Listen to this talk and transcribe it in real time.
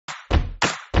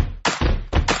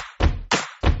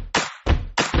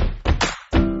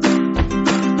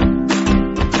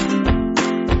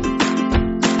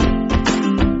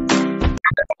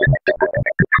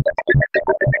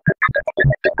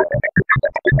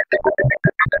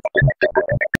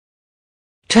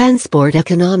Transport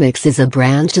economics is a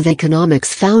branch of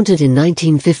economics founded in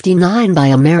 1959 by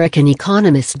American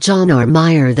economist John R.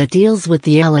 Meyer that deals with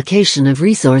the allocation of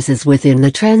resources within the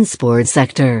transport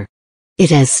sector.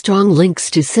 It has strong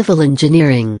links to civil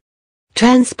engineering.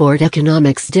 Transport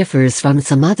economics differs from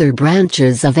some other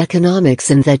branches of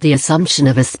economics in that the assumption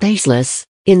of a spaceless,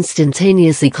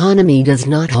 instantaneous economy does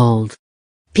not hold.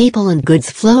 People and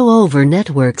goods flow over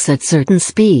networks at certain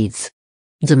speeds.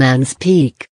 Demands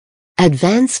peak.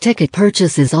 Advance ticket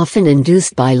purchase is often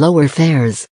induced by lower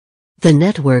fares. The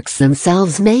networks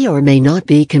themselves may or may not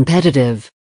be competitive.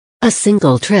 A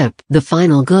single trip, the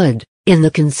final good, in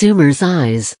the consumer's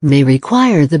eyes, may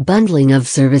require the bundling of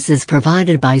services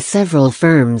provided by several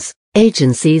firms,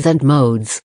 agencies and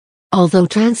modes. Although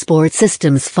transport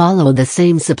systems follow the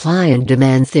same supply and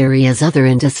demand theory as other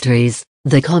industries,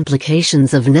 the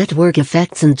complications of network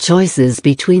effects and choices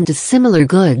between dissimilar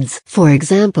goods, for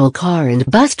example car and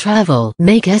bus travel,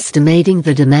 make estimating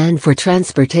the demand for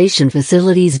transportation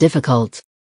facilities difficult.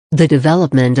 The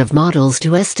development of models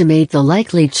to estimate the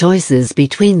likely choices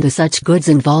between the such goods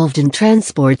involved in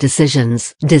transport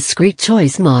decisions, discrete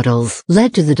choice models,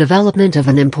 led to the development of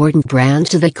an important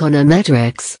branch of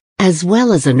econometrics, as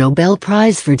well as a Nobel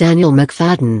Prize for Daniel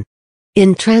McFadden.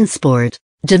 In transport,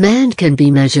 demand can be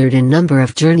measured in number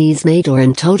of journeys made or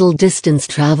in total distance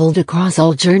traveled across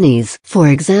all journeys, for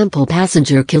example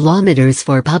passenger kilometers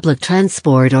for public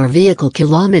transport or vehicle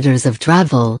kilometers of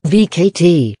travel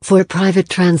 (VKT) for private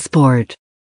transport.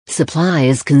 Supply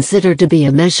is considered to be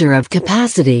a measure of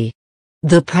capacity.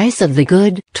 The price of the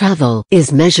good, travel,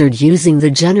 is measured using the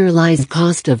generalized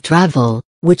cost of travel,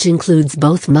 which includes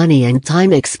both money and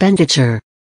time expenditure.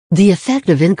 The effect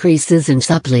of increases in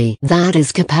supply, that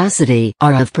is capacity,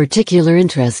 are of particular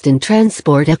interest in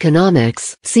transport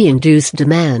economics, see induced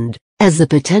demand, as the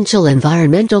potential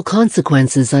environmental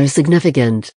consequences are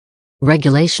significant.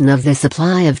 Regulation of the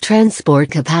supply of transport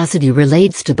capacity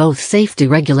relates to both safety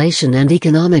regulation and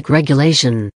economic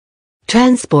regulation.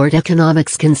 Transport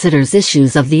economics considers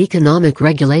issues of the economic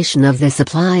regulation of the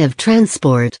supply of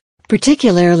transport,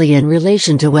 particularly in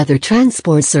relation to whether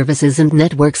transport services and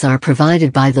networks are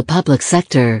provided by the public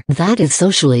sector, that is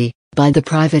socially, by the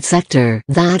private sector,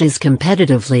 that is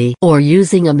competitively, or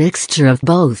using a mixture of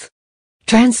both.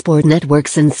 Transport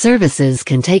networks and services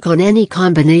can take on any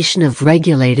combination of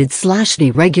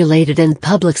regulated/deregulated and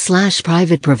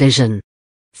public/private provision.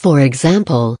 For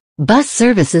example, bus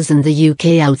services in the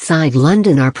UK outside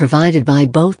London are provided by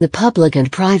both the public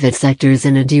and private sectors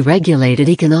in a deregulated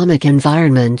economic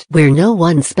environment where no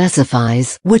one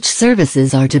specifies which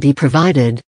services are to be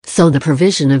provided, so the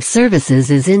provision of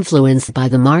services is influenced by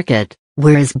the market,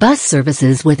 whereas bus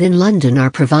services within London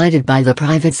are provided by the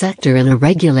private sector in a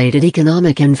regulated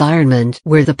economic environment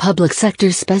where the public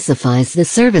sector specifies the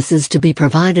services to be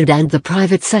provided and the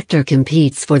private sector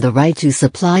competes for the right to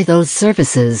supply those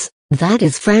services. That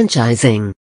is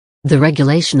franchising. The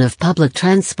regulation of public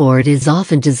transport is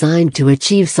often designed to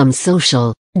achieve some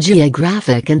social,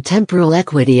 geographic and temporal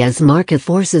equity as market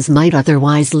forces might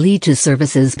otherwise lead to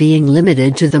services being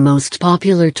limited to the most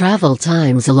popular travel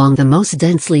times along the most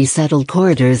densely settled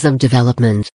corridors of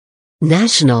development.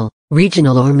 National,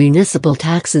 regional or municipal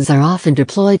taxes are often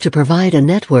deployed to provide a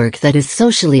network that is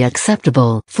socially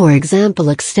acceptable, for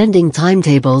example extending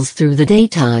timetables through the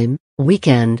daytime,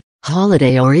 weekend,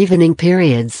 holiday or evening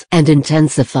periods, and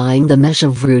intensifying the mesh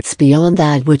of routes beyond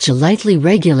that which a lightly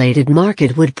regulated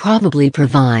market would probably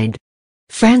provide.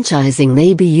 Franchising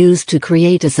may be used to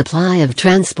create a supply of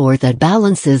transport that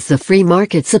balances the free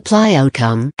market supply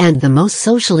outcome and the most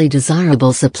socially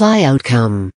desirable supply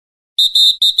outcome.